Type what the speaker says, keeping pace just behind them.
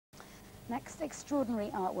Next, extraordinary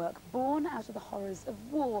artwork born out of the horrors of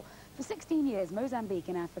war. For 16 years, Mozambique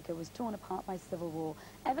in Africa was torn apart by civil war.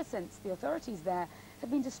 Ever since, the authorities there have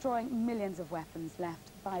been destroying millions of weapons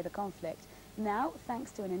left by the conflict. Now,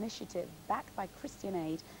 thanks to an initiative backed by Christian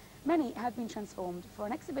aid, many have been transformed for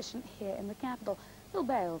an exhibition here in the capital. Phil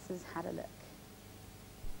Bales has had a look.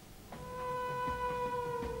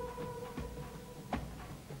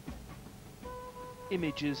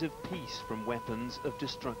 Images of peace from weapons of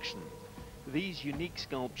destruction. These unique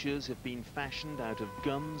sculptures have been fashioned out of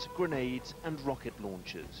guns, grenades and rocket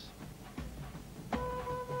launchers.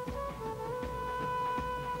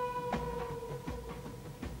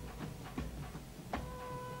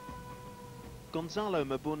 Gonzalo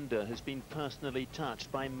Mabunda has been personally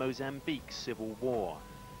touched by Mozambique's civil war.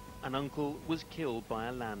 An uncle was killed by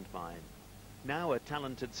a landmine. Now a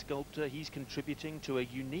talented sculptor, he's contributing to a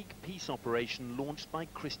unique peace operation launched by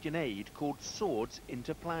Christian Aid called Swords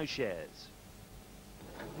into Plowshares.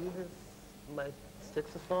 This is my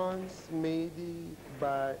saxophones made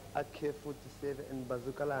by AK-47 in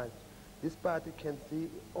Bazooka Launch. This part you can see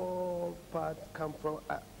all parts come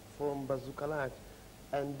from Bazooka Launch,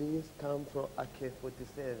 and these come from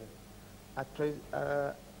AK-47. I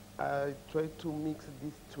try to mix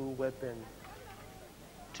these two weapons.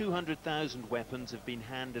 200,000 weapons have been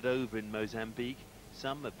handed over in Mozambique.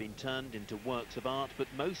 Some have been turned into works of art, but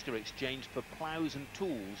most are exchanged for ploughs and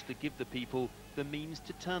tools to give the people the means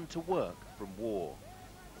to turn to work from war.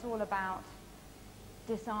 It's all about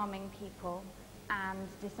disarming people and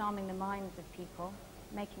disarming the minds of people,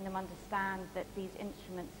 making them understand that these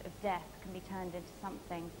instruments of death can be turned into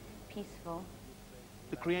something peaceful.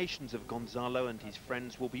 The creations of Gonzalo and his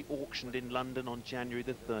friends will be auctioned in London on January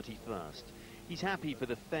the 31st. He's happy for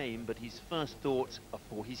the fame, but his first thoughts are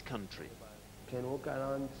for his country. Can walk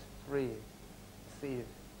around free, safe.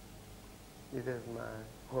 This is my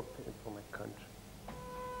hope for my country.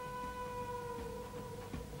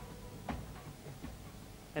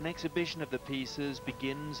 An exhibition of the pieces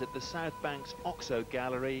begins at the South Bank's Oxo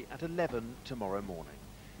Gallery at 11 tomorrow morning.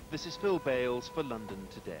 This is Phil Bales for London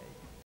Today.